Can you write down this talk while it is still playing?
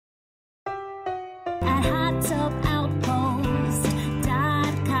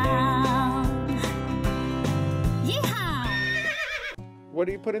what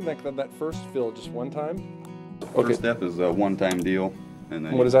do you put in that first fill? Just one time? First step is a one-time deal, and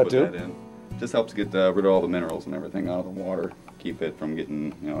then what does that do? That in. Just helps get rid of all the minerals and everything out of the water. Keep it from getting,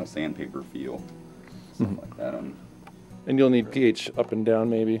 you know, a sandpaper feel, stuff like that. And you'll need pH up and down,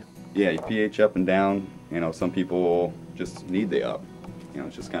 maybe. Yeah, pH up and down. You know, some people just need the up. You know,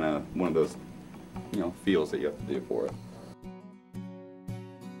 it's just kind of one of those, you know, feels that you have to do for it.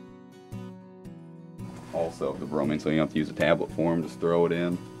 Also, the bromine, so you don't have to use a tablet form, just throw it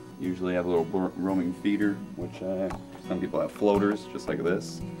in. Usually have a little bromine feeder, which some people have floaters, just like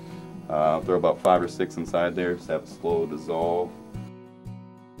this. Throw about 5 or 6 inside there, just have it slow dissolve.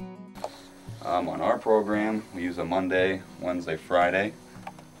 On our program, we use a Monday, Wednesday, Friday,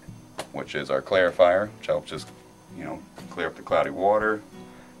 which is our clarifier, which helps just, you know, clear up the cloudy water.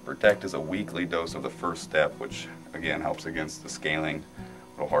 Protect is a weekly dose of the first step, which again helps against the scaling,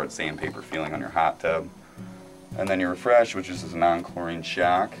 little hard sandpaper feeling on your hot tub. And then your refresh, which is a non-chlorine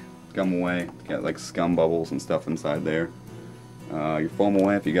shock. Scum away, got like scum bubbles and stuff inside there. Your foam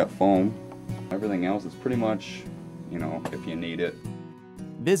away if you got foam. Everything else is pretty much, you know, if you need it.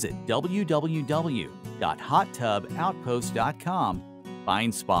 Visit www.hottuboutpost.com.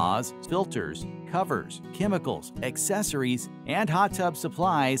 Find spas, filters, covers, chemicals, accessories, and hot tub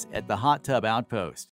supplies at the Hot Tub Outpost.